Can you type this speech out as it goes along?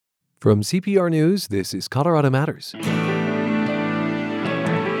From CPR News, this is Colorado Matters.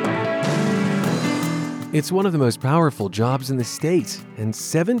 It's one of the most powerful jobs in the state, and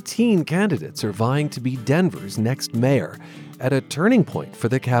 17 candidates are vying to be Denver's next mayor at a turning point for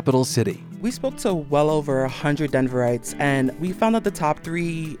the capital city. We spoke to well over 100 Denverites, and we found that the top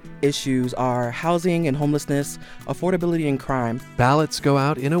three issues are housing and homelessness, affordability, and crime. Ballots go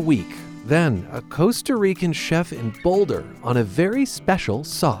out in a week. Then, a Costa Rican chef in Boulder on a very special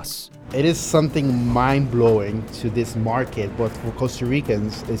sauce. It is something mind-blowing to this market, but for Costa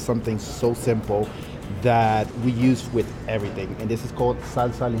Ricans, it's something so simple that we use with everything, and this is called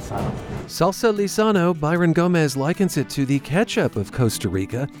salsa Lizano. Salsa Lizano, Byron Gomez likens it to the ketchup of Costa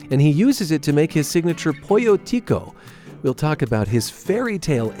Rica, and he uses it to make his signature pollo tico. We'll talk about his fairy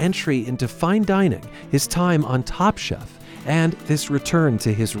tale entry into fine dining, his time on Top Chef, and this return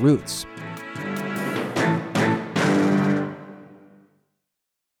to his roots.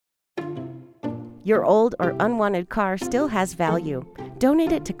 Your old or unwanted car still has value.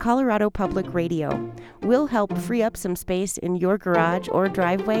 Donate it to Colorado Public Radio. We'll help free up some space in your garage or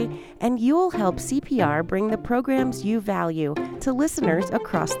driveway, and you'll help CPR bring the programs you value to listeners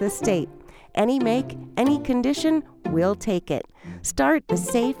across the state. Any make, any condition, we'll take it. Start the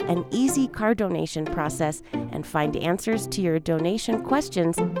safe and easy car donation process and find answers to your donation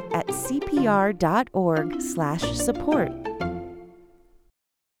questions at cpr.org/support.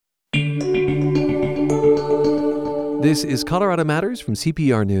 This is Colorado Matters from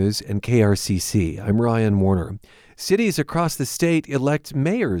CPR News and KRCC. I'm Ryan Warner. Cities across the state elect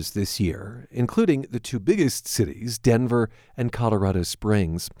mayors this year, including the two biggest cities, Denver and Colorado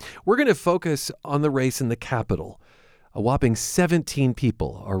Springs. We're going to focus on the race in the capital. A whopping 17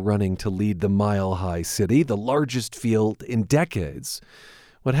 people are running to lead the Mile High City, the largest field in decades.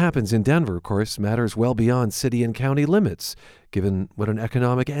 What happens in Denver, of course, matters well beyond city and county limits, given what an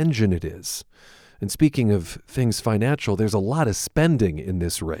economic engine it is. And speaking of things financial, there's a lot of spending in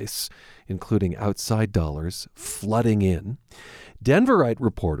this race, including outside dollars flooding in. Denverite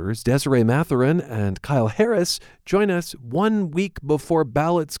reporters Desiree Mathurin and Kyle Harris join us 1 week before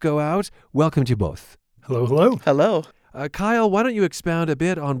ballots go out. Welcome to you both. Hello, hello. Hello. Kyle, why don't you expound a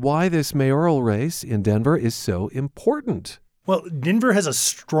bit on why this mayoral race in Denver is so important? Well, Denver has a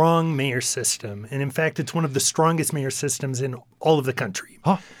strong mayor system, and in fact, it's one of the strongest mayor systems in all of the country.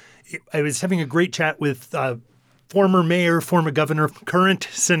 Huh. I was having a great chat with former mayor, former governor, current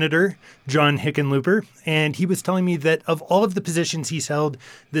senator, John Hickenlooper, and he was telling me that of all of the positions he's held,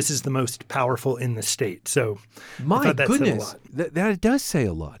 this is the most powerful in the state. So my that goodness, said a lot. That does say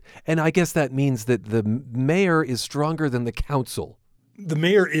a lot. And I guess that means that the mayor is stronger than the council. The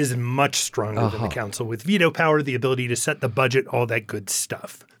mayor is much stronger than the council, with veto power, the ability to set the budget, all that good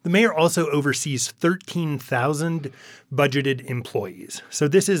stuff. The mayor also oversees 13,000 budgeted employees. So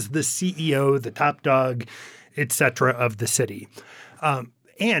this is the CEO, the top dog, etc. of the city.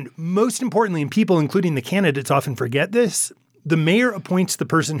 And most importantly, and people, including the candidates, often forget this, the mayor appoints the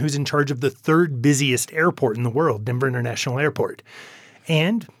person who's in charge of the third busiest airport in the world, Denver International Airport.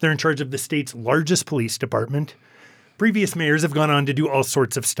 And they're in charge of the state's largest police department. Previous mayors have gone on to do all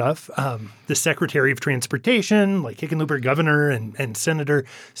sorts of stuff. The Secretary of Transportation, like Hickenlooper, governor and senator.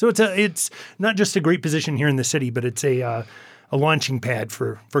 So it's not just a great position here in the city, but it's a launching pad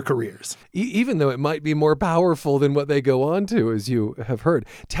for careers. Even though it might be more powerful than what they go on to, as you have heard.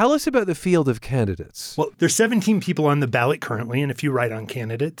 Tell us about the field of candidates. Well, there's 17 people on the ballot currently, and a few write-on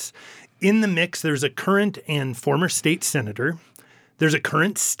candidates. In the mix, there's a current and former state senator. There's a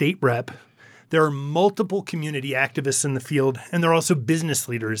current state rep. There are multiple community activists in the field, and there are also business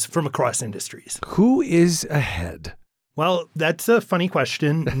leaders from across industries. Who is ahead? Well, that's a funny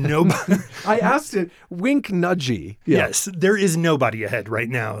question. Nobody. I asked it wink nudgy. Yeah. Yes, there is nobody ahead right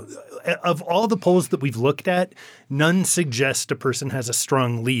now. Of all the polls that we've looked at, none suggest a person has a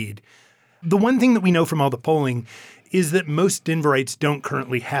strong lead. The one thing that we know from all the polling is that most Denverites don't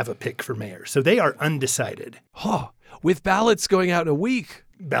currently have a pick for mayor, so they are undecided. With ballots going out in a week.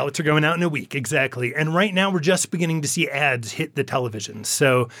 Ballots are going out in a week, exactly. And right now we're just beginning to see ads hit the television.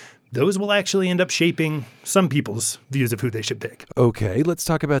 So those will actually end up shaping some people's views of who they should pick. Okay, let's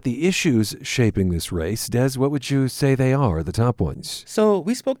talk about the issues shaping this race. Des, what would you say they are, the top ones? So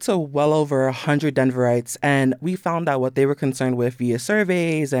we spoke to well over 100 Denverites, and we found out what they were concerned with via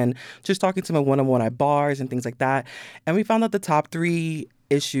surveys and just talking to them one-on-one at bars and things like that. And we found out the top three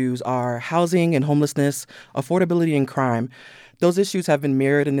issues are housing and homelessness, affordability, and crime. Those issues have been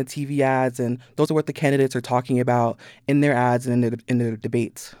mirrored in the TV ads, and those are what the candidates are talking about in their ads and in their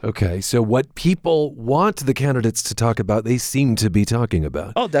debates. Okay, so what people want the candidates to talk about, they seem to be talking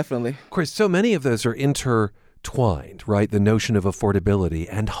about. Oh, definitely. Of course, so many of those are intertwined, right? The notion of affordability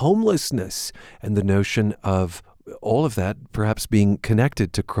and homelessness and the notion of all of that perhaps being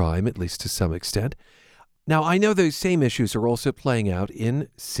connected to crime, at least to some extent. Now, I know those same issues are also playing out in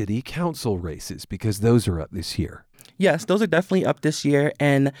city council races because those are up this year. Yes, those are definitely up this year.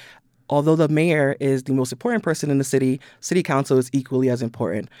 And although the mayor is the most important person in the city council is equally as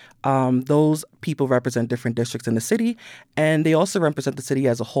important. Those people represent different districts in the city, and they also represent the city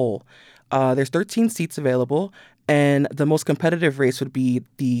as a whole. There's 13 seats available, and the most competitive race would be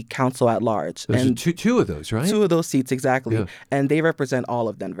the council at large. Those and are two of those, right? Two of those seats, exactly. Yeah. And they represent all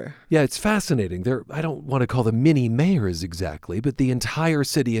of Denver. Yeah, it's fascinating. I don't want to call them mini mayors exactly, but the entire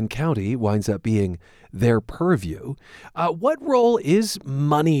city and county winds up being their purview. What role is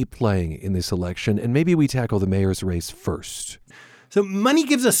money playing in this election? And maybe we tackle the mayor's race first. So money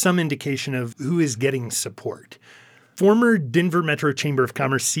gives us some indication of who is getting support. Former Denver Metro Chamber of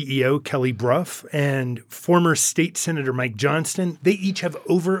Commerce CEO Kelly Brough and former State Senator Mike Johnston, they each have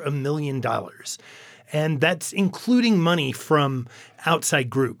over $1 million. And that's including money from outside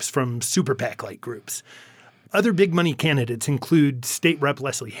groups, from super PAC-like groups. Other big money candidates include State Rep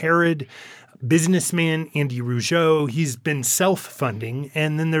Leslie Herod, businessman Andy Rougeau. He's been self-funding.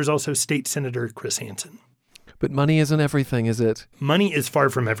 And then there's also State Senator Chris Hansen. But money isn't everything, is it? Money is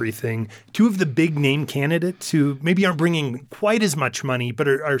far from everything. Two of the big name candidates who maybe aren't bringing quite as much money, but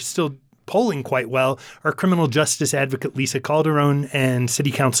are still polling quite well, are criminal justice advocate Lisa Calderon and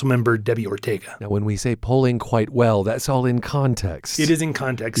city council member Debbie Ortega. Now, when we say polling quite well, that's all in context. It is in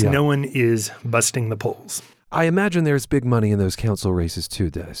context. Yeah. No one is busting the polls. I imagine there's big money in those council races too,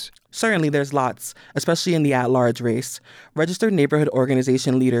 Des. Certainly, there's lots, especially in the at-large race. Registered Neighborhood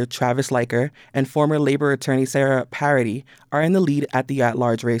Organization leader Travis Leiker and former labor attorney Sarah Parody are in the lead at the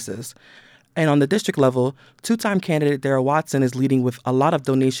at-large races. And on the district level, two-time candidate Darrell Watson is leading with a lot of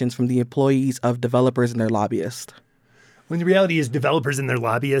donations from the employees of developers and their lobbyists. When the reality is developers and their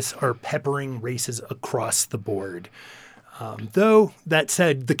lobbyists are peppering races across the board. Though, that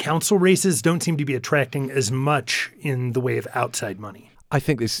said, the council races don't seem to be attracting as much in the way of outside money. I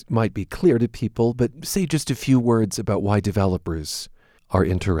think this might be clear to people, but say just a few words about why developers are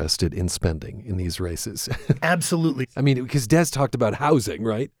interested in spending in these races. Absolutely. I mean, because Des talked about housing,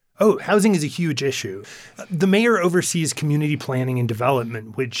 right? Oh, housing is a huge issue. The mayor oversees community planning and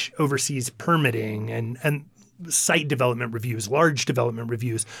development, which oversees permitting and site development reviews, large development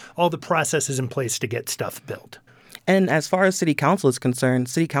reviews, all the processes in place to get stuff built. And as far as city council is concerned,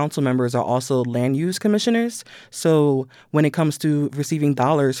 city council members are also land use commissioners. So when it comes to receiving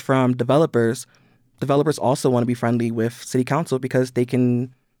dollars from developers also want to be friendly with city council because they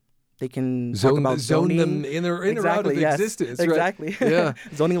can talk about zoning. Them in or out of existence. Right? Exactly. Yeah.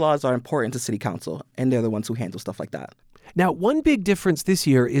 Zoning laws are important to city council, and they're the ones who handle stuff like that. Now, one big difference this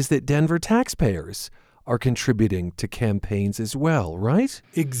year is that Denver taxpayers are contributing to campaigns as well, right?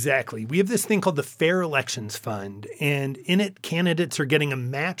 Exactly. We have this thing called the Fair Elections Fund, and in it, candidates are getting a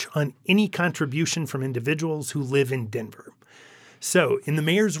match on any contribution from individuals who live in Denver. So in the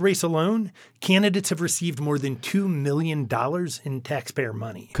mayor's race alone, candidates have received more than $2 million in taxpayer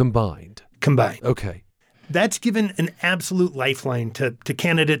money. Combined. Okay. That's given an absolute lifeline to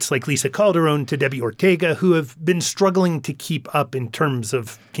candidates like Lisa Calderon, to Debbie Ortega, who have been struggling to keep up in terms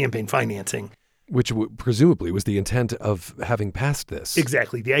of campaign financing. Which presumably was the intent of having passed this.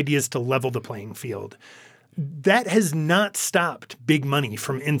 Exactly. The idea is to level the playing field. That has not stopped big money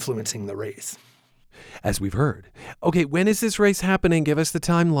from influencing the race. As we've heard. Okay, when is this race happening? Give us the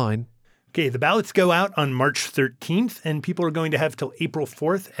timeline. Okay, the ballots go out on March 13th, and people are going to have till April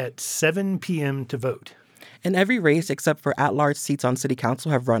 4th at 7 p.m. to vote. And every race except for at-large seats on city council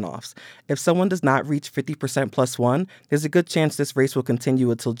have runoffs. If someone does not reach 50% plus one, there's a good chance this race will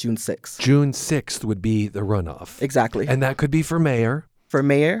continue until June 6th. June 6th would be the runoff. Exactly. And that could be for mayor. For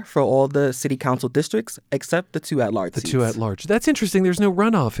mayor, for all the city council districts, except the two at-large seats. The two at-large. That's interesting. There's no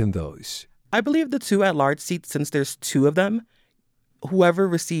runoff in those. I believe the two at-large seats, since there's two of them, whoever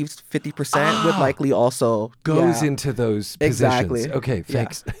receives 50% would likely also goes into those positions. Exactly. Okay,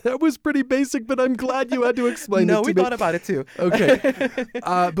 thanks. Yeah. That was pretty basic, but I'm glad you had to explain it to me. No, we thought about it too. Okay.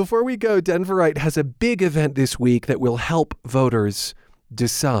 Before we go, Denverite has a big event this week that will help voters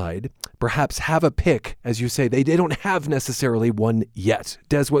decide, perhaps have a pick. As you say, they don't have necessarily one yet.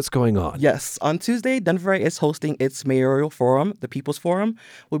 Des, what's going on? Yes. On Tuesday, Denverite is hosting its mayoral forum, the People's Forum.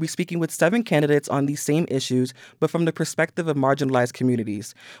 We'll be speaking with 7 candidates on these same issues, but from the perspective of marginalized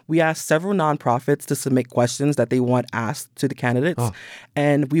communities. We asked several nonprofits to submit questions that they want asked to the candidates,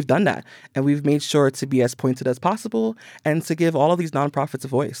 and we've done that. And we've made sure to be as pointed as possible and to give all of these nonprofits a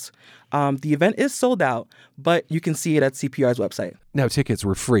voice. The event is sold out, but you can see it at CPR's website. Now, tickets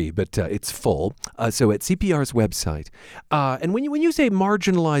were free, but it's full. So at CPR's website. And when you say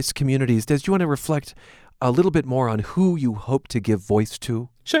marginalized communities, do you want to reflect a little bit more on who you hope to give voice to?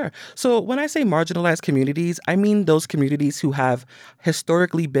 Sure. So when I say marginalized communities, I mean those communities who have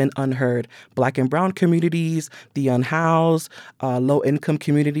historically been unheard. Black and brown communities, the unhoused, low-income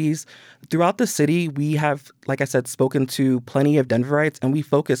communities. Throughout the city, we have, like I said, spoken to plenty of Denverites, and we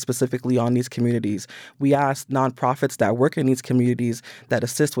focus specifically on these communities. We ask nonprofits that work in these communities, that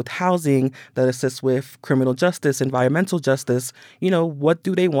assist with housing, that assist with criminal justice, environmental justice, what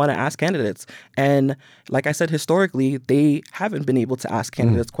do they want to ask candidates? And like I said, historically, they haven't been able to ask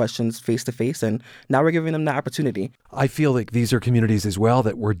candidates questions face to face, and now we're giving them the opportunity. I feel like these are communities as well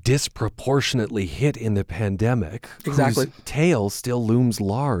that were disproportionately hit in the pandemic. Exactly. Whose tail still looms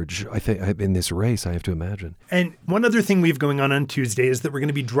large, I think, in this race, I have to imagine. And one other thing we have going on Tuesday is that we're going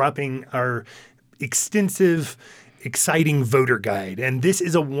to be dropping our extensive, exciting voter guide. And this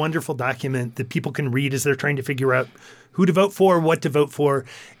is a wonderful document that people can read as they're trying to figure out who to vote for, what to vote for.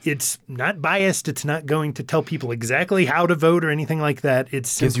 It's not biased. It's not going to tell people exactly how to vote or anything like that.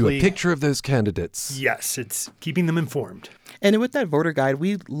 It gives you a picture of those candidates. Yes, it's keeping them informed. And with that voter guide,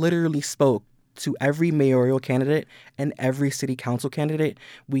 we literally spoke to every mayoral candidate and every city council candidate.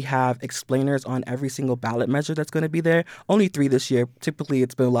 We have explainers on every single ballot measure that's going to be there. Only 3 this year. Typically,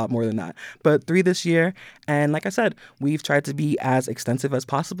 it's been a lot more than that. But 3 this year. And like I said, we've tried to be as extensive as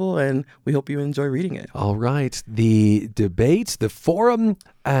possible, and we hope you enjoy reading it. All right. The debate, the forum,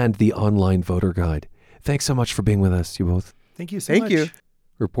 and the online voter guide. Thanks so much for being with us, you both. Thank you so much. Thank you.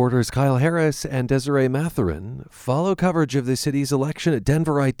 Reporters Kyle Harris and Desiree Mathurin follow coverage of the city's election at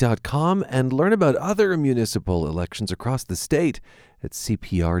denverite.com and learn about other municipal elections across the state at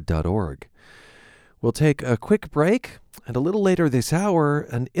cpr.org. We'll take a quick break, and a little later this hour,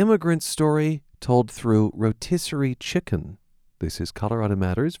 an immigrant story told through rotisserie chicken. This is Colorado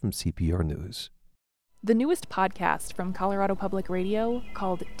Matters from CPR News. The newest podcast from Colorado Public Radio,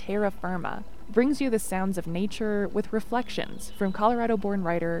 called Terra Firma, brings you the sounds of nature with reflections from Colorado-born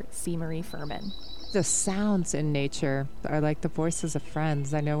writer C. Marie Furman. The sounds in nature are like the voices of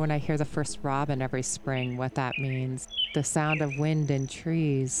friends. I know when I hear the first robin every spring what that means. The sound of wind in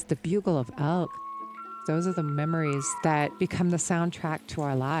trees, the bugle of elk. Those are the memories that become the soundtrack to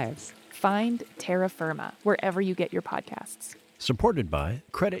our lives. Find Terra Firma wherever you get your podcasts. Supported by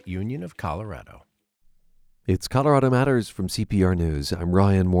Credit Union of Colorado. It's Colorado Matters from CPR News. I'm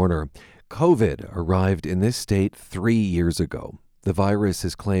Ryan Warner. COVID arrived in this state 3 years ago. The virus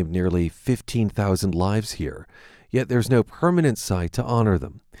has claimed nearly 15,000 lives here, yet there's no permanent site to honor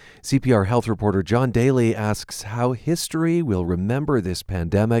them. CPR health reporter John Daly asks how history will remember this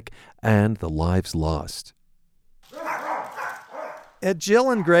pandemic and the lives lost. At Jill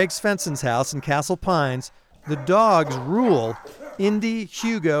and Greg Svensson's house in Castle Pines, the dogs rule. Indy,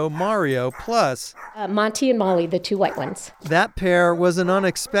 Hugo, Mario, plus Monty and Molly, the 2 white ones. That pair was an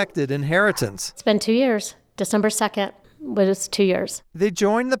unexpected inheritance. It's been 2 years. December 2nd was 2 years. They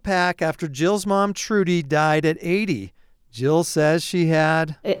joined the pack after Jill's mom, Trudy, died at 80. Jill says she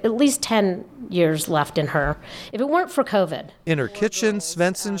had at least 10 years left in her, if it weren't for COVID. In her kitchen,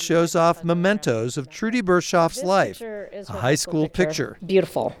 Svensson shows off mementos of Trudy Bershoff's life, a high school picture.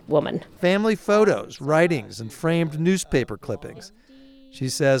 Beautiful woman. Family photos, writings, and framed newspaper clippings. She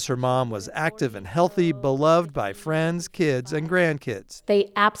says her mom was active and healthy, beloved by friends, kids, and grandkids.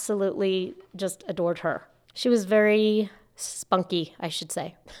 They absolutely just adored her. She was very spunky, I should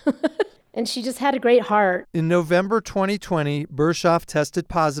say. And she just had a great heart. In November 2020, Bershoff tested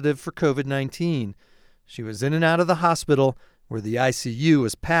positive for COVID-19. She was in and out of the hospital, where the ICU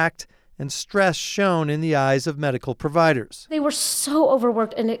was packed and stress shone in the eyes of medical providers. They were so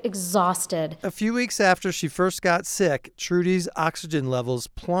overworked and exhausted. A few weeks after she first got sick, Trudy's oxygen levels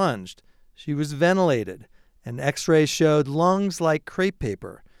plunged. She was ventilated, and x-rays showed lungs like crepe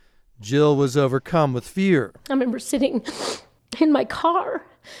paper. Jill was overcome with fear. I remember sitting in my car,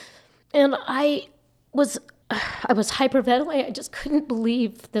 and I was hyperventilating. I just couldn't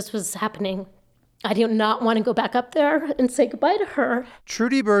believe this was happening. I did not want to go back up there and say goodbye to her.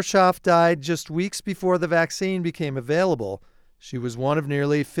 Trudy Bershoff died just weeks before the vaccine became available. She was one of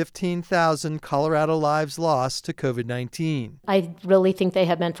nearly 15,000 Colorado lives lost to COVID-19. I really think they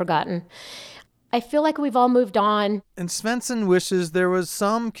have been forgotten. I feel like we've all moved on. And Svensson wishes there was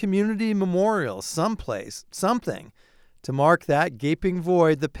some community memorial, someplace, something, to mark that gaping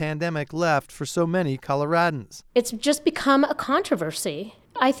void the pandemic left for so many Coloradans. It's just become a controversy.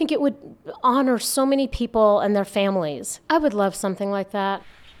 I think it would honor so many people and their families. I would love something like that.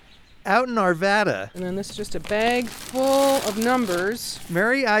 out in Arvada. And then this is just a bag full of numbers.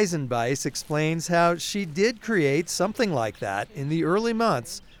 Mary Eisenbeis explains how she did create something like that in the early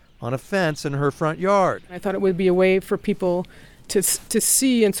months on a fence in her front yard. I thought it would be a way for people to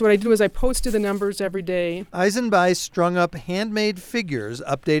see, and so what I did was I posted the numbers every day. Eisenbeis strung up handmade figures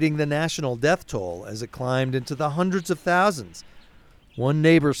updating the national death toll as it climbed into the hundreds of thousands. One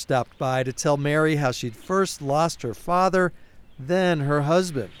neighbor stopped by to tell Mary how she'd first lost her father, then her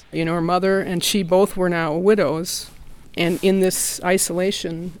husband. You know, her mother and she both were now widows and in this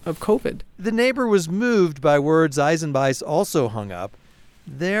isolation of COVID. The neighbor was moved by words Eisenbeis also hung up.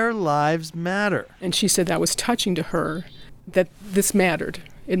 Their lives matter. And she said that was touching to her, that this mattered.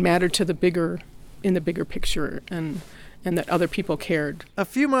 It mattered to the bigger picture, and that other people cared. A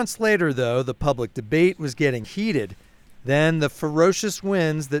few months later, though, the public debate was getting heated. Then the ferocious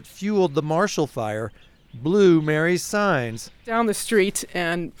winds that fueled the Marshall Fire blew Mary's signs down the street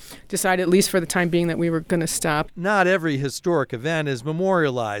and decided, at least for the time being, that we were going to stop. Not every historic event is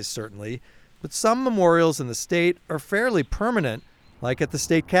memorialized, certainly, but some memorials in the state are fairly permanent, like at the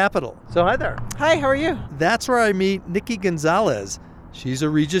state capitol. So hi there. Hi, how are you? That's where I meet Nikki Gonzalez. She's a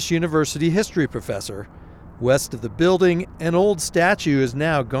Regis University history professor. West of the building, an old statue is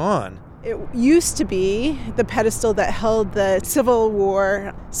now gone. It used to be the pedestal that held the Civil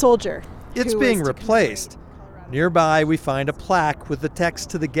War soldier. It's being replaced. Nearby, we find a plaque with the text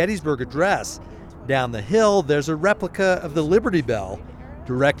to the Gettysburg Address. Down the hill, there's a replica of the Liberty Bell.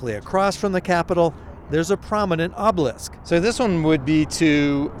 Directly across from the Capitol, there's a prominent obelisk. So this one would be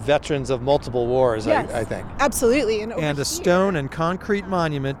to veterans of multiple wars, yes, I think. Absolutely. And a stone and concrete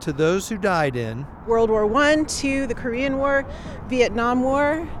monument to those who died in World War I, II, the Korean War, Vietnam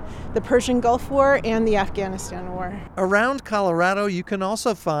War, the Persian Gulf War, and the Afghanistan War. Around Colorado, you can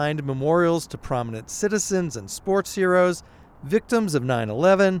also find memorials to prominent citizens and sports heroes, victims of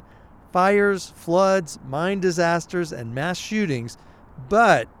 9/11, fires, floods, mine disasters, and mass shootings.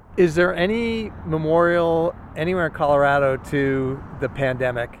 But is there any memorial anywhere in Colorado to the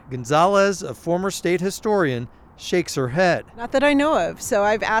pandemic? Gonzalez, a former state historian, shakes her head. Not that I know of. So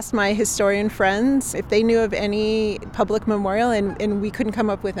I've asked my historian friends if they knew of any public memorial, and we couldn't come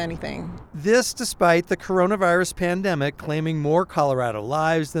up with anything. This despite the coronavirus pandemic claiming more Colorado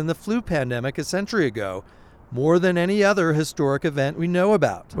lives than the flu pandemic a century ago, more than any other historic event we know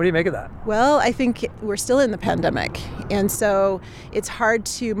about. What do you make of that? Well, I think we're still in the pandemic, and so it's hard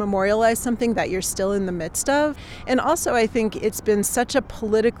to memorialize something that you're still in the midst of. And also, I think it's been such a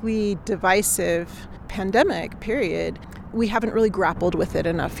politically divisive pandemic period. We haven't really grappled with it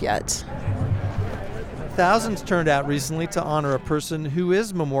enough yet. Thousands turned out recently to honor a person who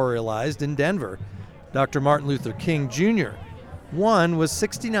is memorialized in Denver, Dr. Martin Luther King Jr. One was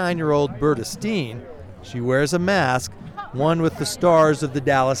 69-year-old Berta Steen. She wears a mask, one with the stars of the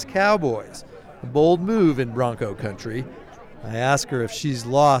Dallas Cowboys, a bold move in Bronco country. I ask her if she's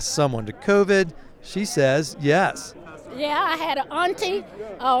lost someone to COVID. She says yes. Yeah, I had an auntie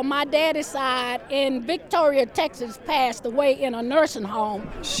on my daddy's side in Victoria, Texas, passed away in a nursing home.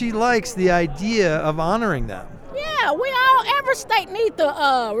 She likes the idea of honoring them. Yeah, every state needs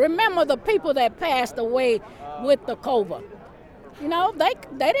to remember the people that passed away with the COVID. You know, they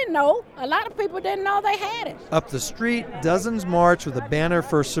didn't know. A lot of people didn't know they had it. Up the street, dozens march with a banner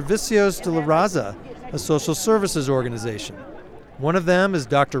for Servicios de la Raza, a social services organization. One of them is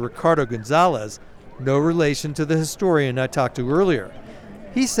Dr. Ricardo Gonzalez, no relation to the historian I talked to earlier.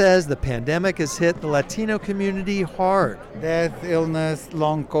 He says the pandemic has hit the Latino community hard. Death, illness,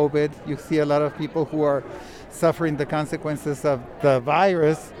 long COVID. You see a lot of people who are suffering the consequences of the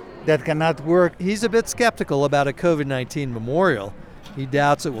virus that cannot work. He's a bit skeptical about a COVID-19 memorial. He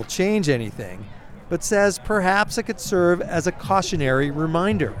doubts it will change anything, but says perhaps it could serve as a cautionary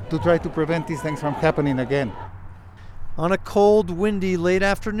reminder. To try to prevent these things from happening again. On a cold, windy late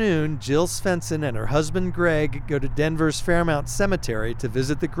afternoon, Jill Svensson and her husband Greg go to Denver's Fairmount Cemetery to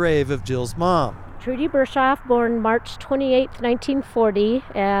visit the grave of Jill's mom. Trudy Bershoff, born March 28, 1940,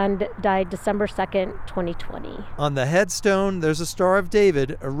 and died December 2nd, 2020. On the headstone, there's a Star of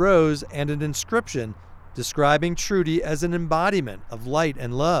David, a rose, and an inscription describing Trudy as an embodiment of light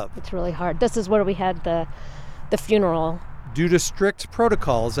and love. It's really hard. This is where we had the funeral. Due to strict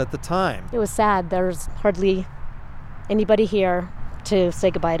protocols at the time. It was sad. There's hardly anybody here to say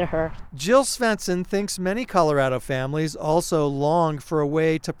goodbye to her. Jill Svensson thinks many Colorado families also long for a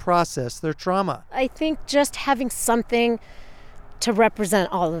way to process their trauma. I think just having something to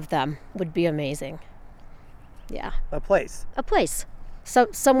represent all of them would be amazing. Yeah. A place. A place. So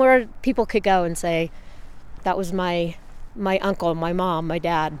somewhere people could go and say, that was my uncle, my mom, my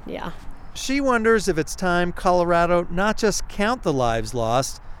dad. Yeah. She wonders if it's time Colorado not just count the lives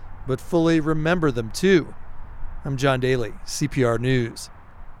lost, but fully remember them too. I'm John Daly, CPR News.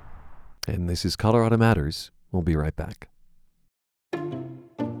 And this is Colorado Matters. We'll be right back.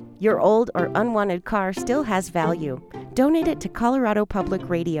 Your old or unwanted car still has value. Donate it to Colorado Public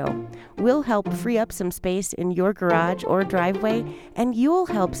Radio. We'll help free up some space in your garage or driveway, and you'll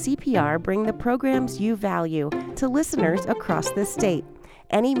help CPR bring the programs you value to listeners across the state.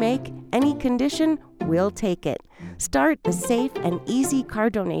 Any make, any condition, we'll take it. Start the safe and easy car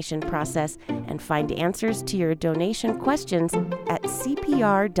donation process and find answers to your donation questions at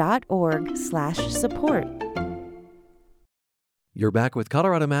cpr.org/support. You're back with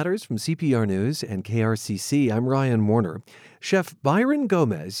Colorado Matters from CPR News and KRCC. I'm Ryan Warner. Chef Byron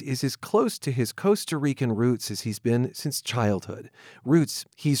Gomez is as close to his Costa Rican roots as he's been since childhood. Roots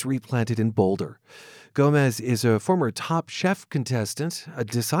he's replanted in Boulder. Gomez is a former Top Chef contestant, a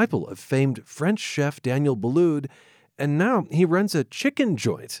disciple of famed French chef Daniel Boulud, and now he runs a chicken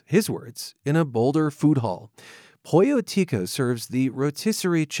joint, his words, in a Boulder food hall. Pollo Tico serves the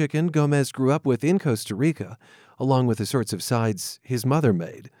rotisserie chicken Gomez grew up with in Costa Rica, along with the sorts of sides his mother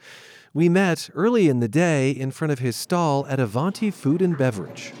made. We met early in the day in front of his stall at Avanti Food and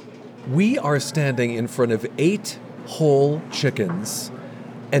Beverage. We are standing in front of 8 whole chickens.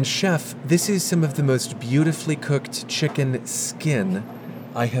 And Chef, this is some of the most beautifully cooked chicken skin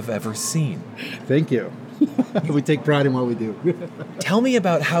I have ever seen. Thank you. We take pride in what we do. Tell me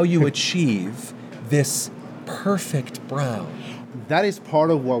about how you achieve this perfect brown. That is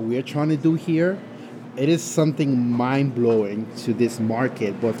part of what we're trying to do here. It is something mind-blowing to this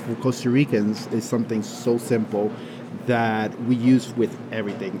market, but for Costa Ricans, it's something so simple that we use with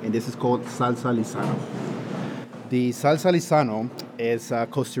everything, and this is called Salsa Lizano. The Salsa Lizano is a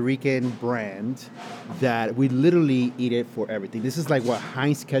Costa Rican brand that we literally eat it for everything. This is like what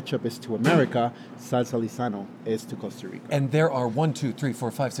Heinz ketchup is to America, Salsa Lizano is to Costa Rica. And there are 1, 2, 3,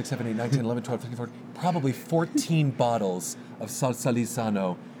 4, 5, 6, 7, 8, 9, 10, 11, 12, 13, 14, probably 14 bottles of Salsa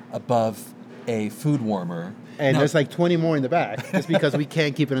Lizano above a food warmer. And now, there's like 20 more in the back, just because we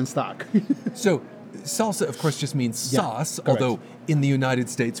can't keep it in stock. So salsa, of course, just means sauce, although in the United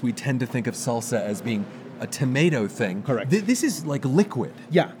States we tend to think of salsa as being a tomato thing. Correct. This is like liquid.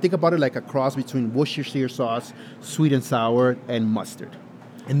 Yeah, think about it like a cross between Worcestershire sauce, sweet and sour, and mustard.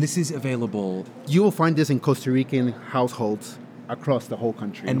 And this is available? You will find this in Costa Rican households across the whole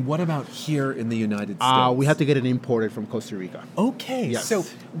country. And what about here in the United States? We have to get it imported from Costa Rica. Okay, yes. So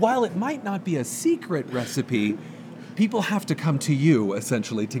while it might not be a secret recipe, people have to come to you,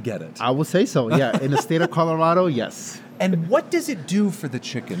 essentially, to get it. I would say so, yeah. In the state of Colorado, yes. And what does it do for the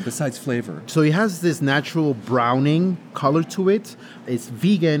chicken besides flavor? So it has this natural browning color to it. It's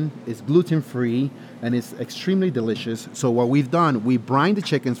vegan, it's gluten-free, and it's extremely delicious. So what we've done, we brine the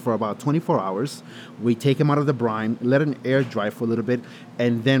chickens for about 24 hours. We take them out of the brine, let them air dry for a little bit,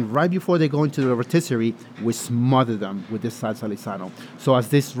 and then right before they go into the rotisserie, we smother them with this salsa Lizano. So as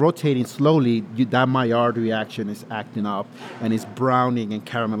this rotating slowly, that Maillard reaction is acting up, and it's browning and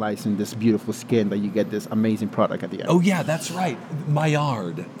caramelizing this beautiful skin that you get this amazing product at the end. Oh yeah, that's right.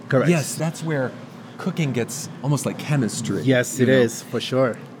 Maillard. Correct. Yes, that's where cooking gets almost like chemistry. Yes, it is, for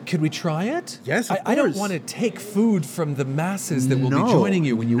sure. Could we try it? Yes, of course. I don't want to take food from the masses that will be joining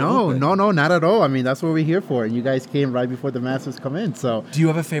you when you open. No, not at all. I mean, that's what we're here for. And you guys came right before the masses come in. So, do you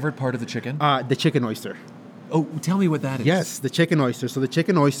have a favorite part of the chicken? The chicken oyster. Oh, tell me what that is. Yes, the chicken oyster. So the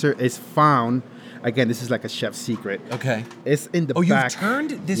chicken oyster is found, again, this is like a chef's secret. Okay. It's in the back. Oh, you've turned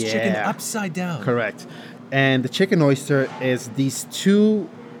this chicken upside down. Correct. And the chicken oyster is these 2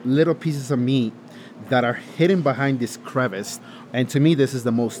 little pieces of meat that are hidden behind this crevice. And to me, this is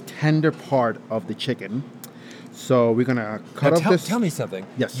the most tender part of the chicken. So we're going to cut off this. Tell me something.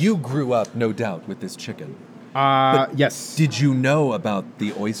 Yes. You grew up, no doubt, with this chicken. Yes. Did you know about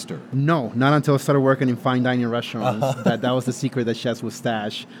the oyster? No, not until I started working in fine dining restaurants. That was the secret that chefs would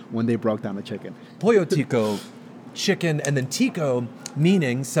stash when they broke down the chicken. Pollo Tico, chicken, and then Tico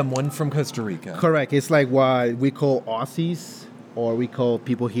meaning someone from Costa Rica. Correct. It's like what we call Aussies, or we call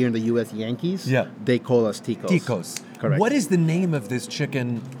people here in the U.S. Yankees. Yeah. They call us Ticos. Ticos. Correct. What is the name of this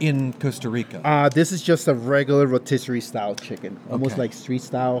chicken in Costa Rica? This is just a regular rotisserie style chicken. Almost like street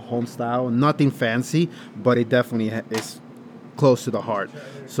style, home style. Nothing fancy, but it definitely is close to the heart.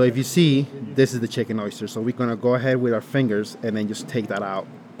 So if you see, this is the chicken oyster. So we're going to go ahead with our fingers and then just take that out.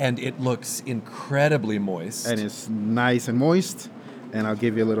 And it looks incredibly moist. And it's nice and moist. And I'll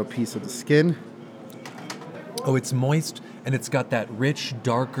give you a little piece of the skin. Oh, it's moist, and it's got that rich,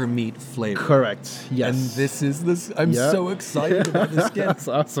 darker meat flavor. Correct, yes. And this is this. I'm so excited about the skin. That's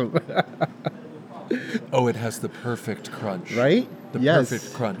awesome. Oh, it has the perfect crunch. Right? The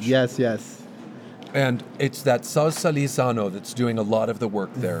perfect crunch. Yes. And it's that salsa Lizano that's doing a lot of the work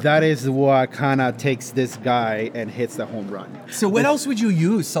there. That is what kind of takes this guy and hits the home run. So what else would you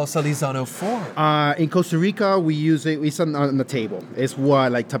use salsa Lizano for? In Costa Rica, we use it. It's on the table. It's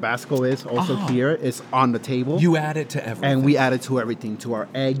what like Tabasco is also here. It's on the table. You add it to everything. And we add it to everything, to our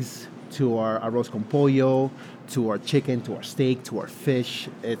eggs, to our arroz con pollo, to our chicken, to our steak, to our fish.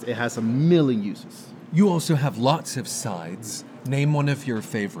 It has a million uses. You also have lots of sides. Name one of your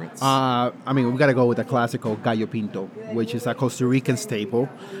favorites. We got to go with the classical gallo pinto, which is a Costa Rican staple.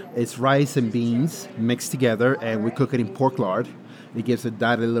 It's rice and beans mixed together, and we cook it in pork lard. It gives it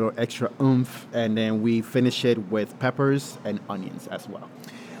that a little extra oomph, and then we finish it with peppers and onions as well.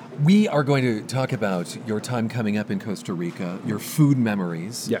 We are going to talk about your time coming up in Costa Rica, your food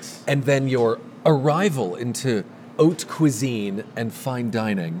memories. Yes. And then your arrival into haute cuisine and fine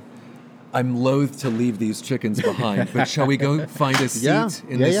dining. I'm loath to leave these chickens behind, but shall we go find a seat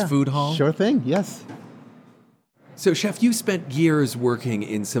in this food hall? Sure thing, yes. So, Chef, you spent years working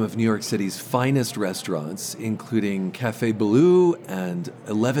in some of New York City's finest restaurants, including Café Bleu and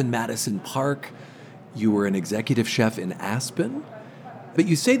 11 Madison Park. You were an executive chef in Aspen. But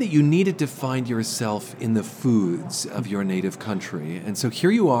you say that you needed to find yourself in the foods of your native country. And so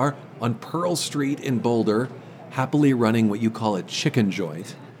here you are on Pearl Street in Boulder, happily running what you call a chicken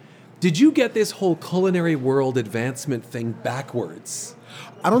joint. Did you get this whole culinary world advancement thing backwards?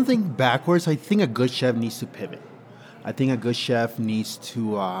 I don't think backwards. I think a good chef needs to pivot. I think a good chef needs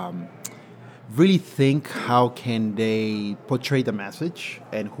to really think how can they portray the message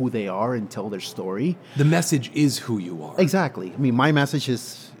and who they are and tell their story. The message is who you are. Exactly. I mean, my message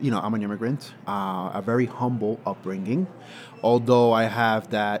is, I'm an immigrant, a very humble upbringing. Although I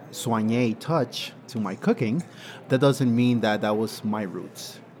have that soigné touch to my cooking, that doesn't mean that that was my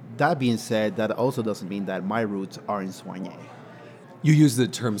roots. That being said, that also doesn't mean that my roots are in soigné. You use the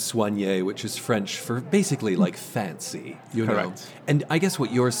term soigné, which is French for basically like fancy, you Correct. know. And I guess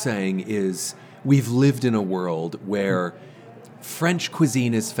what you're saying is we've lived in a world where French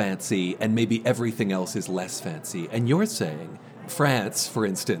cuisine is fancy and maybe everything else is less fancy. And you're saying France, for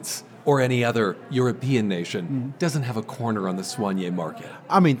instance, or any other European nation doesn't have a corner on the soigné market.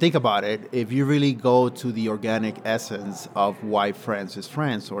 I mean, think about it. If you really go to the organic essence of why France is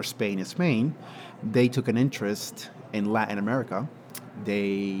France or Spain is Spain, they took an interest in Latin America.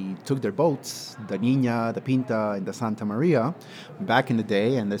 They took their boats, the Niña, the Pinta, and the Santa Maria, back in the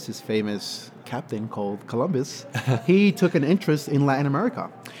day, and there's this famous captain called Columbus. He took an interest in Latin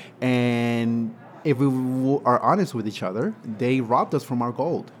America. And if we are honest with each other, they robbed us from our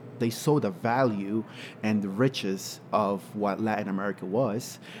gold. They saw the value and the riches of what Latin America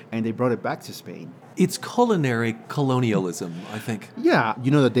was, and they brought it back to Spain. It's culinary colonialism, I think. Yeah.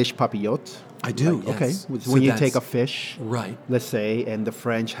 You know the dish papillote? I do, Like, yes. Okay. So When you that's- take a fish, Right. let's say, and the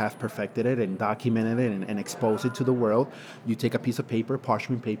French have perfected it and documented it and exposed it to the world, you take a piece of paper,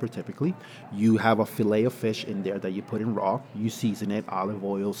 parchment paper typically, you have a fillet of fish in there that you put in raw, you season it, olive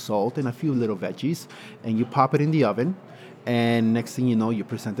oil, salt, and a few little veggies, and you pop it in the oven. And next thing you know, you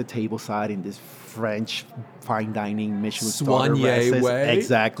present the table side in this French fine dining Michelin starter Soigné recipes. way.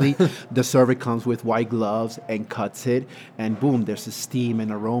 Exactly. The server comes with white gloves and cuts it, and boom, there's a steam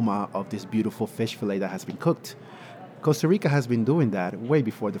and aroma of this beautiful fish fillet that has been cooked. Costa Rica has been doing that way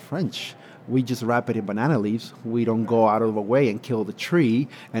before the French. We just wrap it in banana leaves. We don't go out of the way and kill the tree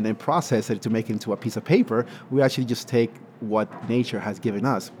and then process it to make it into a piece of paper. We actually just take what nature has given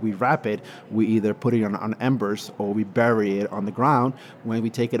us. We wrap it, we either put it on embers or we bury it on the ground. When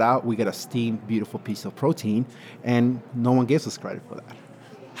we take it out, we get a steamed, beautiful piece of protein, and no one gives us credit for that.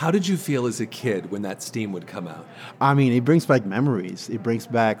 How did you feel as a kid when that steam would come out? I mean, it brings back memories. It brings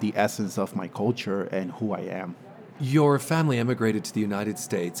back the essence of my culture and who I am. Your family emigrated to the United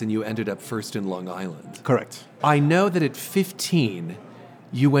States and you ended up first in Long Island. Correct. I know that at 15,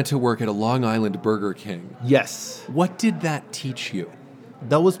 you went to work at a Long Island Burger King. Yes. What did that teach you?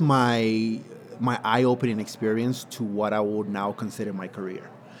 That was my eye-opening experience to what I would now consider my career.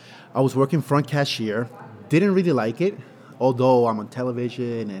 I was working front cashier, didn't really like it, although I'm on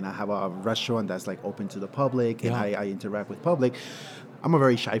television and I have a restaurant that's like open to the public and I interact with public. I'm a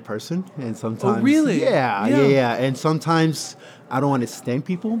very shy person, and sometimes... Oh, really? Yeah. And sometimes I don't understand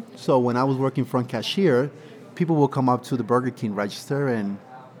people. So when I was working front cashier, people will come up to the Burger King register and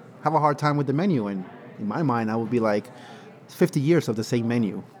have a hard time with the menu. And in my mind, I would be like, 50 years of the same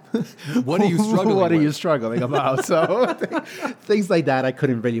menu. What are you struggling What are with? you struggling about? So things like that I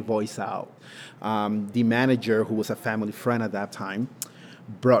couldn't really voice out. The manager, who was a family friend at that time,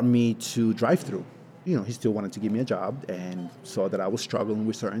 brought me to drive-thru. You know, he still wanted to give me a job and saw that I was struggling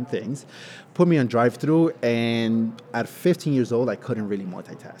with certain things. Put me on drive-thru, and at 15 years old, I couldn't really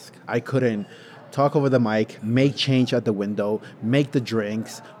multitask. I couldn't talk over the mic, make change at the window, make the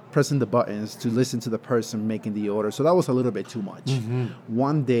drinks, pressing the buttons to listen to the person making the order. So that was a little bit too much.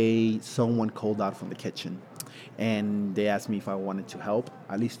 One day, someone called out from the kitchen, and they asked me if I wanted to help,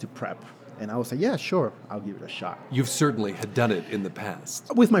 at least to prep. And I was like, yeah, sure, I'll give it a shot. You've certainly had done it in the past.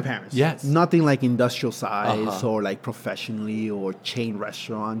 With my parents. Yes. Nothing like industrial size or like professionally or chain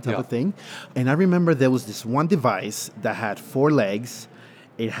restaurant type of thing. And I remember there was this one device that had 4 legs.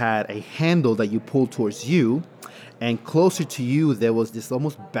 It had a handle that you pulled towards you. And closer to you, there was this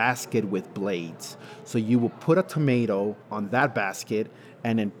almost basket with blades. So you would put a tomato on that basket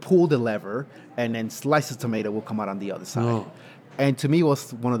and then pull the lever, and then slices of tomato will come out on the other side. Oh. And to me, it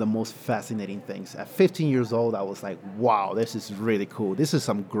was one of the most fascinating things. At 15 years old, I was like, wow, this is really cool. This is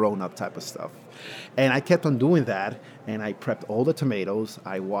some grown-up type of stuff. And I kept on doing that, and I prepped all the tomatoes.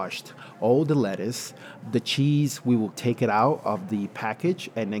 I washed all the lettuce. The cheese, we will take it out of the package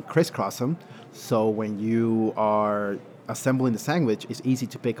and then crisscross them. So when you are assembling the sandwich, it's easy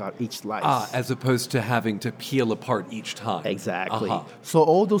to pick out each slice. As opposed to having to peel apart each time. Exactly. So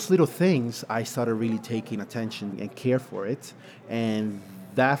all those little things, I started really taking attention and care for it. And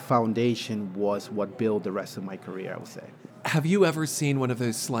that foundation was what built the rest of my career, I would say. Have you ever seen one of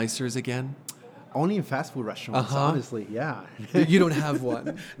those slicers again? Only in fast food restaurants, honestly, yeah. You don't have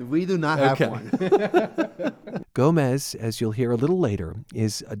one? We do not have one. Gomez, as you'll hear a little later,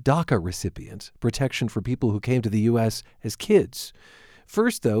 is a DACA recipient, protection for people who came to the U.S. as kids.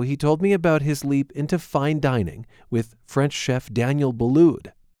 First, though, he told me about his leap into fine dining with French chef Daniel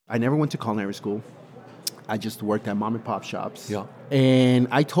Boulud. I never went to culinary school. I just worked at mom and pop shops. Yeah. And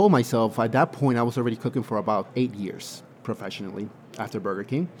I told myself at that point I was already cooking for about 8 years professionally after Burger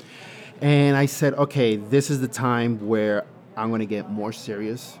King. And I said, okay, this is the time where I'm going to get more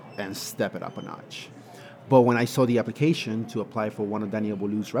serious and step it up a notch. But when I saw the application to apply for one of Daniel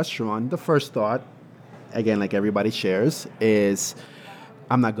Boulud's restaurants, the first thought, again, like everybody shares, is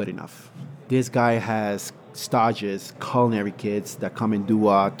I'm not good enough. This guy has stages, culinary kids that come and do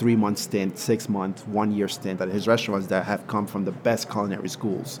a 3-month stint, 6-month, 1-year stint at his restaurants that have come from the best culinary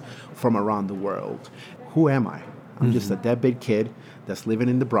schools from around the world. Who am I? I'm just a deadbeat kid that's living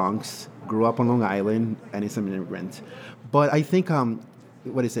in the Bronx, grew up on Long Island, and is an immigrant. But I think,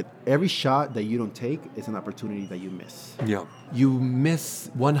 every shot that you don't take is an opportunity that you miss. Yeah. You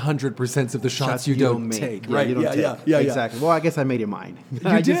miss 100% of the shots you don't take. Yeah, right. You don't take. Yeah. Exactly. Well, I guess I made it mine.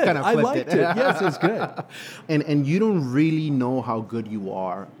 I just kind of flipped liked it. Yes, it was good. And you don't really know how good you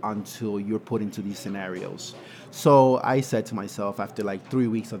are until you're put into these scenarios. So I said to myself, after like 3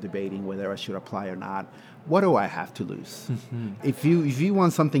 weeks of debating whether I should apply or not, what do I have to lose? If you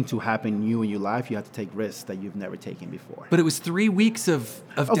want something to happen new in your life, you have to take risks that you've never taken before. But it was 3 weeks of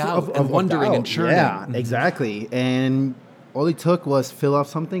doubt and wondering and churning. Yeah, exactly. And all it took was fill up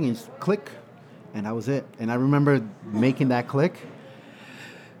something and click, and that was it. And I remember making that click,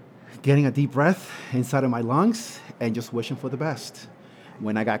 getting a deep breath inside of my lungs, and just wishing for the best.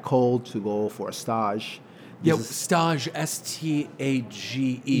 When I got called to go for a stage, stage,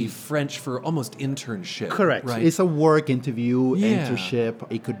 S-T-A-G-E, French for almost internship. Correct. Right? It's a work interview, internship.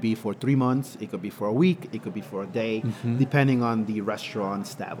 It could be for 3 months, it could be for a week, it could be for a day, depending on the restaurant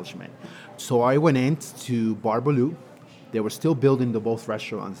establishment. So I went into Bar Boulud. They were still building the both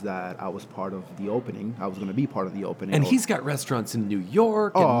restaurants that I was part of the opening. I was going to be part of the opening. And he's got restaurants in New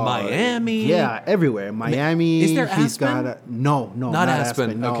York and Miami. Yeah, everywhere. Miami. Is there he's Aspen? Got no, not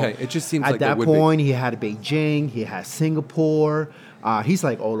Aspen. No. Okay, it just seems at like that point he had Beijing, he had Singapore. He's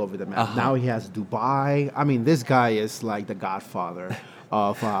like all over the map. Now he has Dubai. I mean, this guy is like the godfather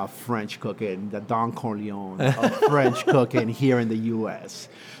of French cooking, the Don Corleone of French cooking here in the U.S.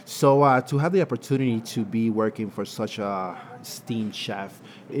 So to have the opportunity to be working for such a esteemed chef,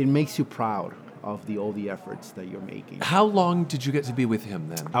 it makes you proud of all the efforts that you're making. How long did you get to be with him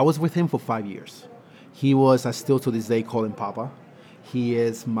then? I was with him for 5 years. He was, I still to this day call him Papa. He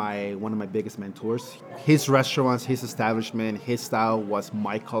is one of my biggest mentors. His restaurants, his establishment, his style was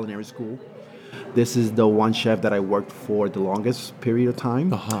my culinary school. This is the one chef that I worked for the longest period of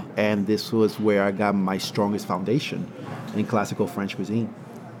time. And this was where I got my strongest foundation in classical French cuisine.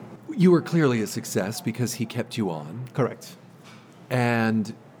 You were clearly a success because he kept you on. Correct.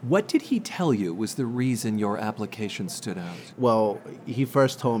 And what did he tell you was the reason your application stood out? Well, he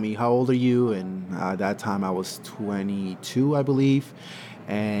first told me, how old are you? And at that time I was 22, I believe.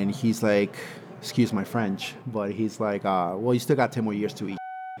 And he's like, excuse my French, but he's like, well, you still got 10 more years to eat.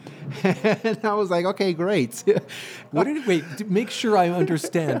 And I was like, okay, great. Make sure I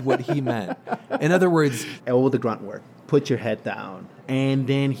understand what he meant. In other words, all the grunt work. Put your head down. And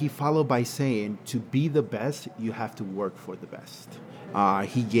then he followed by saying, to be the best, you have to work for the best.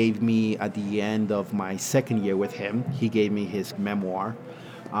 He gave me, at the end of my second year with him, he gave me his memoir.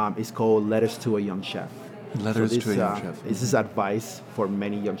 It's called Letters to a Young Chef. Letters to a Young Chef. This is advice for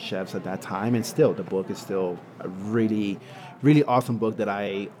many young chefs at that time, and still, the book is still a really, really awesome book that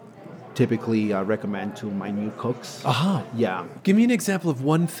I typically recommend to my new cooks. Yeah. Give me an example of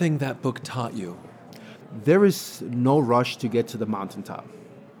one thing that book taught you. There is no rush to get to the mountaintop.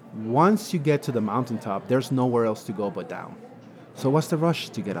 Once you get to the mountaintop, there's nowhere else to go but down. So what's the rush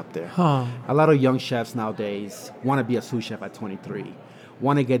to get up there? A lot of young chefs nowadays want to be a sous chef at 23,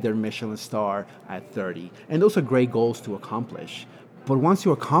 want to get their Michelin star at 30. And those are great goals to accomplish. But once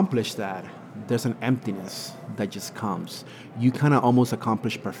you accomplish that, there's an emptiness that just comes. You kind of almost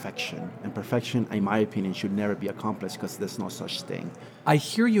accomplish perfection. And perfection, in my opinion, should never be accomplished because there's no such thing. I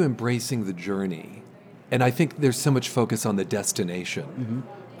hear you embracing the journey. And I think there's so much focus on the destination. Mm-hmm.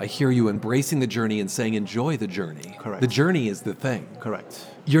 I hear you embracing the journey and saying enjoy the journey. Correct. The journey is the thing. Correct.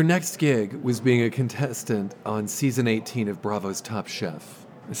 Your next gig was being a contestant on season 18 of Bravo's Top Chef.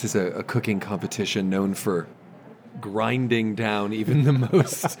 This is a cooking competition known for grinding down even the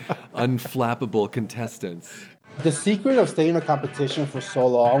most unflappable contestants. The secret of staying in a competition for so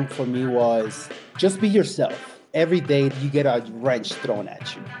long for me was just be yourself. Every day you get a wrench thrown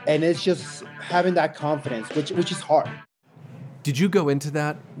at you. And it's just having that confidence, which is hard. Did you go into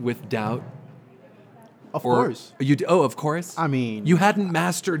that with doubt? Of course. Of course? I mean... You hadn't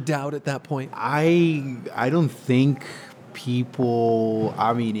mastered doubt at that point? I don't think people...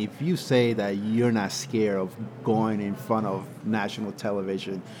 I mean, if you say that you're not scared of going in front of national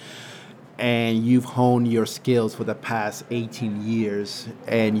television and you've honed your skills for the past 18 years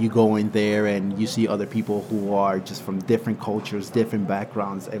and you go in there and you see other people who are just from different cultures, different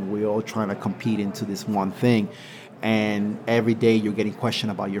backgrounds, and we're all trying to compete into this one thing. And every day you're getting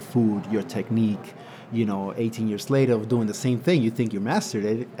questioned about your food, your technique. 18 years later of doing the same thing, you think you mastered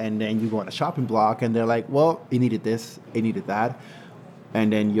it, and then you go on a shopping block and they're like, well, it needed this, it needed that.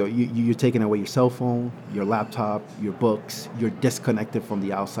 And then you're taking away your cell phone, your laptop, your books. You're disconnected from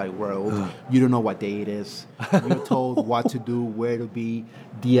the outside world. You don't know what day it is. You're told what to do, where to be.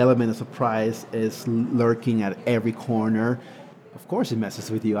 The element of surprise is lurking at every corner. Of course it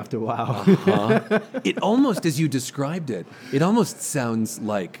messes with you after a while. It almost, as you described it, it almost sounds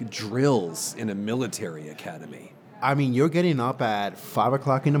like drills in a military academy. I mean, you're getting up at 5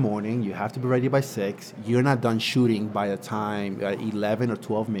 o'clock in the morning. You have to be ready by 6. You're not done shooting by the time 11 or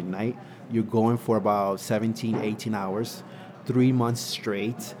 12 midnight. You're going for about 17, 18 hours, 3 months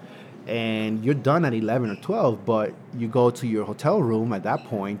straight. And you're done at 11 or 12, but you go to your hotel room at that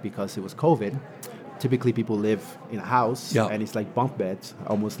point because it was COVID. Typically, people live in a house, and it's like bunk beds,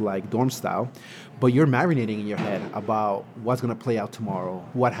 almost like dorm style. But you're marinating in your head about what's going to play out tomorrow,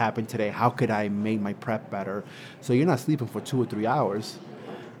 what happened today, how could I make my prep better. So you're not sleeping for 2 or 3 hours.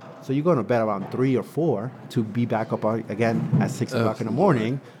 So you go to bed around 3 or 4 to be back up again at 6 o'clock in the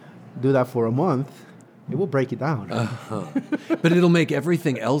morning. Do that for a month. It will break you down. But it'll make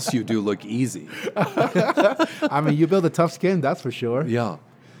everything else you do look easy. I mean, you build a tough skin, that's for sure. Yeah.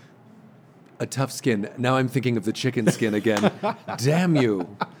 A tough skin. Now I'm thinking of the chicken skin again. Damn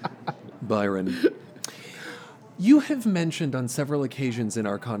you, Byron. You have mentioned on several occasions in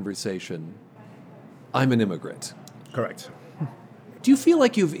our conversation, I'm an immigrant. Correct. Do you feel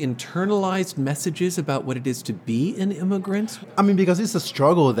like you've internalized messages about what it is to be an immigrant? I mean, because it's a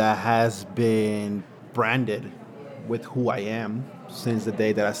struggle that has been branded with who I am since the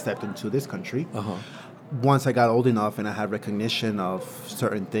day that I stepped into this country. Once I got old enough and I had recognition of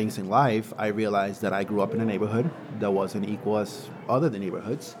certain things in life, I realized that I grew up in a neighborhood that wasn't equal as other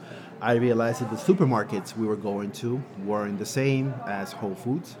neighborhoods. I realized that the supermarkets we were going to weren't the same as Whole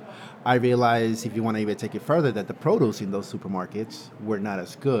Foods. I realized, if you want to even take it further, that the produce in those supermarkets were not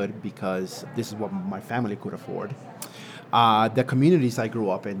as good because this is what my family could afford. The communities I grew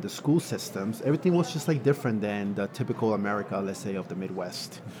up in, the school systems, everything was just like different than the typical America, let's say, of the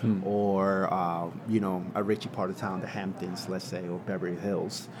Midwest, or a richy part of town, the Hamptons, let's say, or Beverly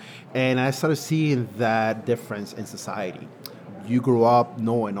Hills. And I started seeing that difference in society. You grew up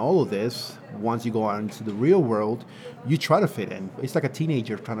knowing all of this. Once you go out into the real world, you try to fit in. It's like a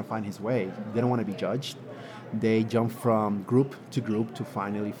teenager trying to find his way. They don't want to be judged. They jump from group to group to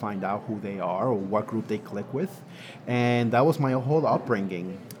finally find out who they are or what group they click with. And that was my whole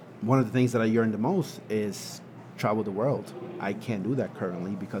upbringing. One of the things that I yearn the most is travel the world. I can't do that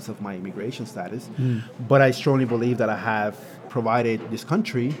currently because of my immigration status. But I strongly believe that I have provided this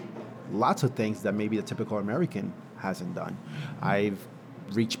country lots of things that maybe the typical American hasn't done. I've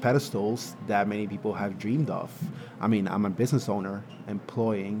reached pedestals that many people have dreamed of. I mean, I'm a business owner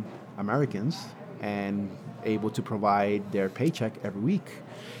employing Americans, and able to provide their paycheck every week.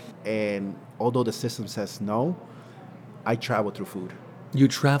 And although the system says no, I travel through food. You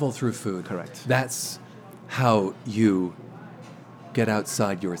travel through food. Correct. That's how you get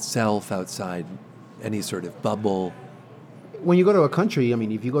outside yourself, outside any sort of bubble. When you go to a country, I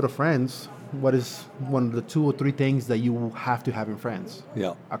mean, if you go to France, what is one of the 2 or 3 things that you have to have in France?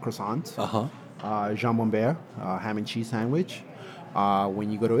 Yeah. A croissant, Uh-huh. jambon beurre, ham and cheese sandwich.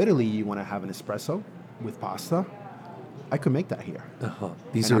 When you go to Italy, you want to have an espresso with pasta. I could make that here. Uh-huh.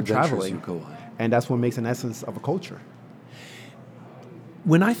 These And are I'm adventures traveling, you go on. and that's what makes an essence of a culture.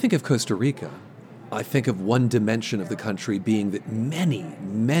 When I think of Costa Rica, I think of one dimension of the country being that many,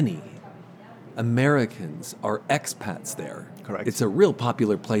 many Americans are expats there. Correct. It's a real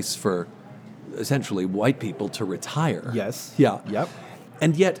popular place for essentially white people to retire. Yes. Yeah. Yep.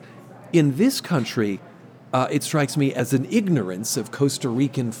 And yet, in this country, it strikes me as an ignorance of Costa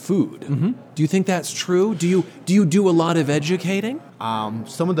Rican food. Mm-hmm. Do you think that's true? Do you do a lot of educating?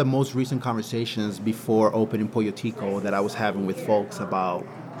 Some of the most recent conversations before opening Pollo Tico that I was having with folks about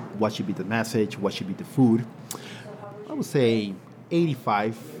what should be the message, what should be the food, I would say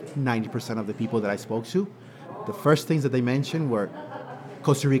 85-90% of the people that I spoke to, the first things that they mentioned were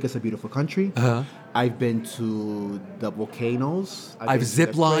Costa Rica is a beautiful country. Uh-huh. I've been to the volcanoes. I've been to the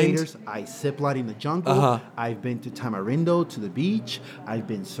zip-lined. craters. I zip-lined in the jungle. Uh-huh. I've been to Tamarindo, to the beach. I've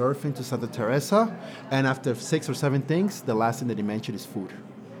been surfing to Santa Teresa. And after 6 or 7 things, the last thing that they mentioned is food.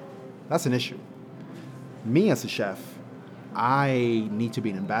 That's an issue. Me as a chef, I need to be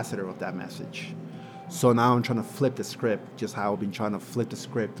an ambassador of that message. So now I'm trying to flip the script, just how I've been trying to flip the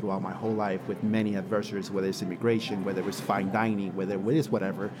script throughout my whole life with many adversaries, whether it's immigration, whether it's fine dining, whether it is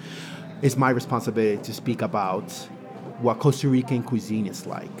whatever. It's my responsibility to speak about what Costa Rican cuisine is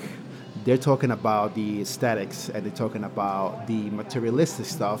like. They're talking about the aesthetics and they're talking about the materialistic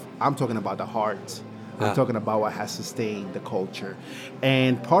stuff. I'm talking about the heart. I'm talking about what has sustained the culture.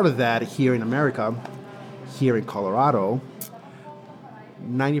 And part of that here in America, here in Colorado,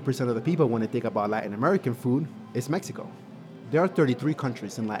 90% of the people, when they think about Latin American food, is Mexico. There are 33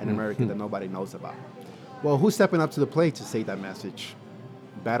 countries in Latin America that nobody knows about. Well, who's stepping up to the plate to say that message?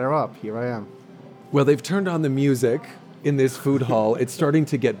 Batter up, here I am. Well, they've turned on the music in this food hall. It's starting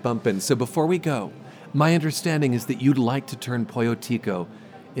to get bumping. So before we go, my understanding is that you'd like to turn Pollo Tico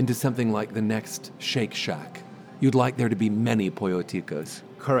into something like the next Shake Shack. You'd like there to be many Pollo Ticos.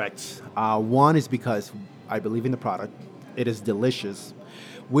 Correct. One is because I believe in the product. It is delicious.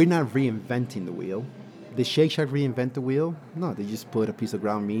 We're not reinventing the wheel. Did Shake Shack reinvent the wheel? No, they just put a piece of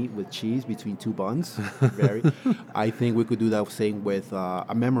ground meat with cheese between 2 buns. I think we could do that same with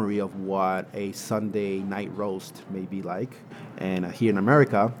a memory of what a Sunday night roast may be like. And here in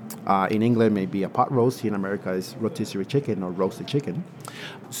America, in England, maybe a pot roast. Here in America is rotisserie chicken or roasted chicken.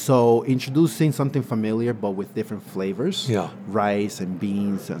 So introducing something familiar but with different flavors, rice and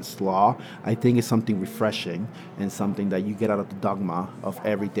beans and slaw, I think is something refreshing and something that you get out of the dogma of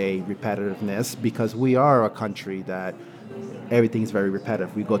everyday repetitiveness, because we are a country that everything's very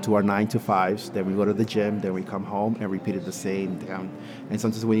repetitive. We go to our 9 to 5s, then we go to the gym, then we come home and repeat it the same down. And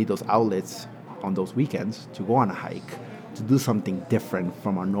sometimes we need those outlets on those weekends to go on a hike, to do something different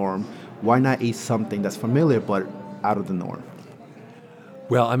from our norm. Why not eat something that's familiar but out of the norm?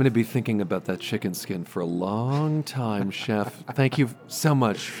 Well, I'm going to be thinking about that chicken skin for a long time, Chef. Thank you so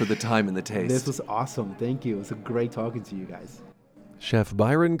much for the time and the taste. This was awesome. Thank you. It was great talking to you guys. Chef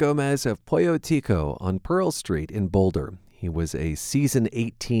Byron Gomez of Pollo Tico on Pearl Street in Boulder. He was a Season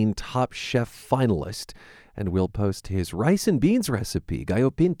 18 Top Chef finalist, and we'll post his rice and beans recipe, gallo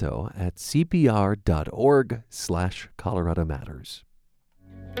pinto, at cpr.org/Colorado Matters.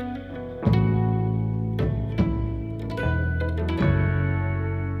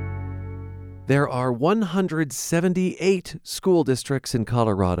 There are 178 school districts in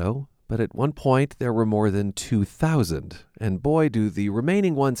Colorado, but at one point there were more than 2,000. And boy, do the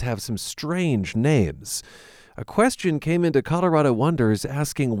remaining ones have some strange names. A question came into Colorado Wonders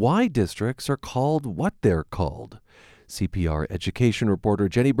asking why districts are called what they're called. CPR education reporter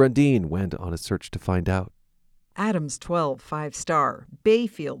Jenny Brundin went on a search to find out. Adams 12, 5-star.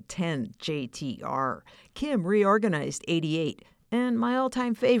 Bayfield 10, JTR. Kim reorganized 88. And my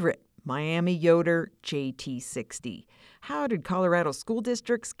all-time favorite, Miami Yoder, JT60. How did Colorado school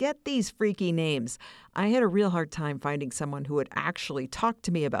districts get these freaky names? I had a real hard time finding someone who would actually talk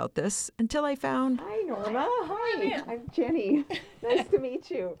to me about this until I found... Hi, Norma. Hi, I'm Jenny. Nice to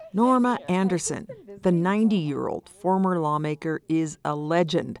meet you. Norma Anderson. The 90-year-old former lawmaker is a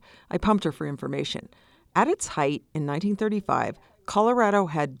legend. I pumped her for information. At its height in 1935, Colorado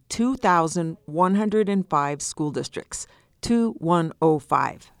had 2,105 school districts.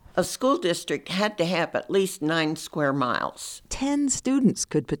 2105. A school district had to have at least 9 square miles. 10 students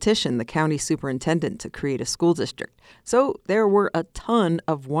could petition the county superintendent to create a school district. So there were a ton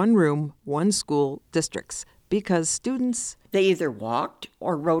of one-room, one-school districts because students... They either walked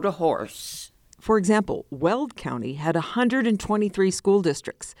or rode a horse. For example, Weld County had 123 school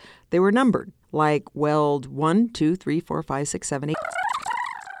districts. They were numbered, like Weld 1, 2, 3, 4, 5, 6, 7, 8...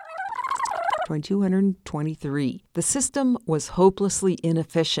 223. The system was hopelessly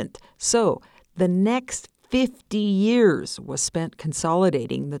inefficient. So the next 50 years was spent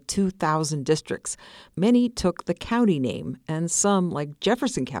consolidating the 2,000 districts. Many took the county name, and some, like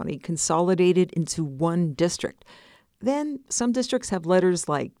Jefferson County, consolidated into one district. Then some districts have letters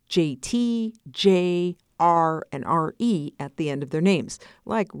like JT, J, R, and RE at the end of their names,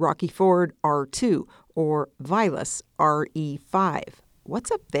 like Rocky Ford R2 or Vilas RE5.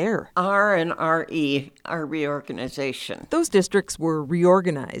 What's up there? R and RE are reorganization. Those districts were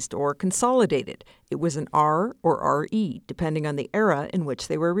reorganized or consolidated. It was an R or RE, depending on the era in which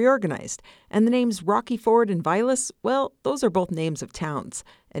they were reorganized. And the names Rocky Ford and Vilas, well, those are both names of towns.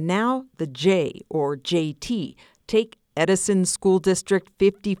 And now the J or JT. Take Edison School District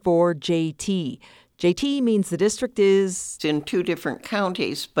 54 JT. JT means the district is... It's in 2 different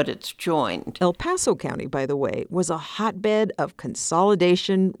counties, but it's joined. El Paso County, by the way, was a hotbed of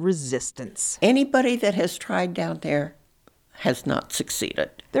consolidation resistance. Anybody that has tried down there has not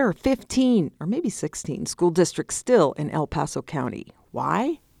succeeded. There are 15 or maybe 16 school districts still in El Paso County.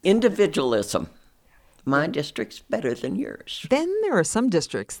 Why? Individualism. My district's better than yours. Then there are some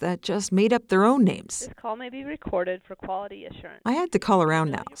districts that just made up their own names. This call may be recorded for quality assurance. I had to call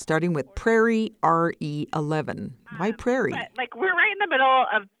around now, starting with Prairie RE11. Why Prairie? But, we're right in the middle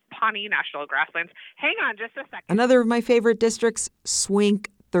of Pawnee National Grasslands. Hang on just a second. Another of my favorite districts,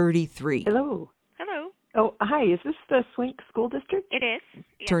 Swink 33. Hello. Hello. Oh, hi. Is this the Swink School District? It is.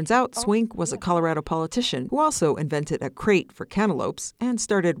 Yes. Turns out Swink was a Colorado politician who also invented a crate for cantaloupes and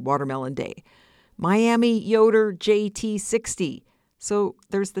started Watermelon Day. Miami Yoder JT60. So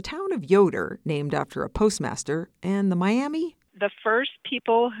there's the town of Yoder, named after a postmaster, and the Miami? The first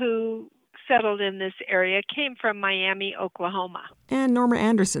people who settled in this area came from Miami, Oklahoma. And Norma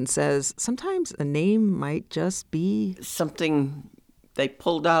Anderson says sometimes a name might just be... something they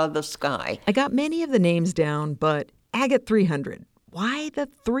pulled out of the sky. I got many of the names down, but Agate 300. Why the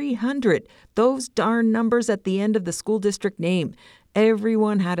 300? Those darn numbers at the end of the school district name.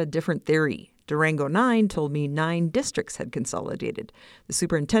 Everyone had a different theory. Durango 9 told me 9 districts had consolidated. The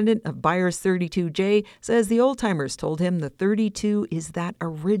superintendent of Byers 32J says the old-timers told him the 32 is that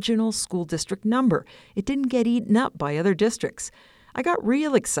original school district number. It didn't get eaten up by other districts. I got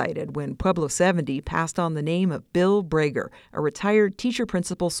real excited when Pueblo 70 passed on the name of Bill Brager, a retired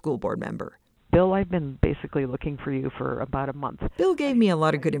teacher-principal school board member. Bill, I've been basically looking for you for about a month. Bill gave me a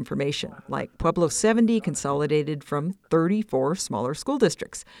lot of good information, like Pueblo 70 consolidated from 34 smaller school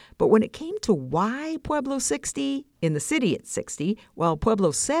districts. But when it came to why Pueblo 60, in the city it's 60, while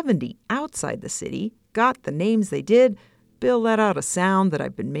Pueblo 70 outside the city got the names they did, Bill let out a sound that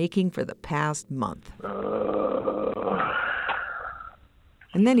I've been making for the past month.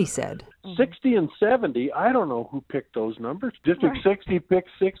 And then he said, 60 and 70, I don't know who picked those numbers. District 60 picked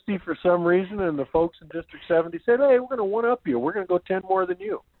 60 for some reason, and the folks in District 70 said, hey, we're going to one-up you. We're going to go 10 more than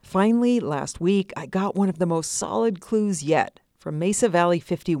you. Finally, last week, I got one of the most solid clues yet from Mesa Valley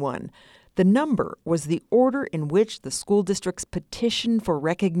 51. The number was the order in which the school districts petitioned for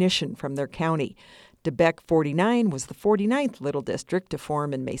recognition from their county. DeBeck 49 was the 49th little district to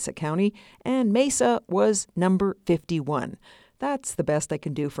form in Mesa County, and Mesa was number 51. That's the best I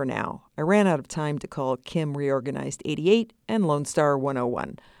can do for now. I ran out of time to call Kim Reorganized 88 and Lone Star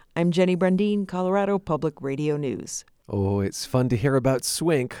 101. I'm Jenny Brundin, Colorado Public Radio News. Oh, it's fun to hear about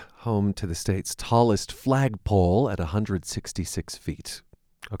Swink, home to the state's tallest flagpole at 166 feet.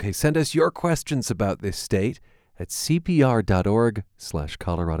 Okay, send us your questions about this state at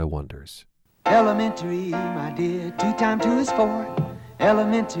cpr.org/Colorado Wonders. Elementary, my dear, 2 times 2 is 4.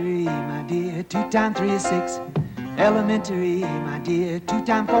 Elementary, my dear, 2 times 3 is 6. Elementary, my dear, 2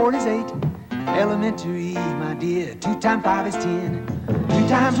 times 4 is 8. Elementary, my dear, 2 times 5 is 10. 2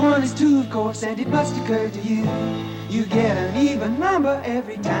 times 1 is 2, of course, and it must occur to you. You get an even number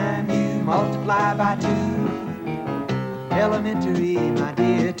every time you multiply by 2. Elementary, my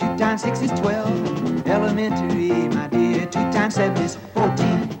dear, 2 times 6 is 12. Elementary, my dear, 2 times 7 is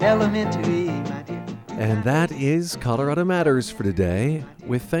 14. Elementary, my dear. And that is Colorado Matters for today,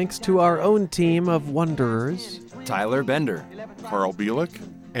 with thanks to our own team of Wanderers. Tyler Bender, Carl Bielik,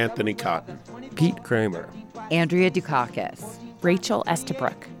 Anthony Cotton, Pete Kramer, Andrea Dukakis, Rachel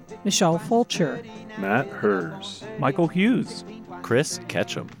Estabrook, Michelle Fulcher, Matt Hers, Michael Hughes, Chris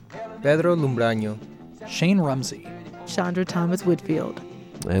Ketchum, Pedro Lumbraño, Shane Rumsey, Chandra Thomas Whitfield.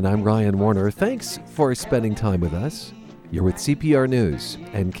 And I'm Ryan Warner. Thanks for spending time with us. You're with CPR News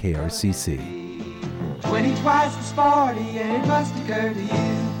and KRCC. 20 twice is 40 and it must occur to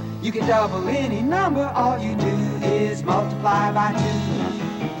you. You can double any number, all you do is multiply by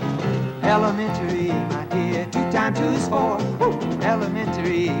 2. Elementary, my dear, 2 times 2 is 4. Woo!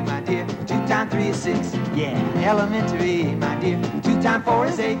 Elementary, my dear, 2 times 3 is 6. Yeah, elementary, my dear, 2 times 4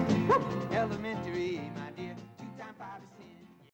 is 8. Woo! Elementary, my dear, 2 times 5 is 10.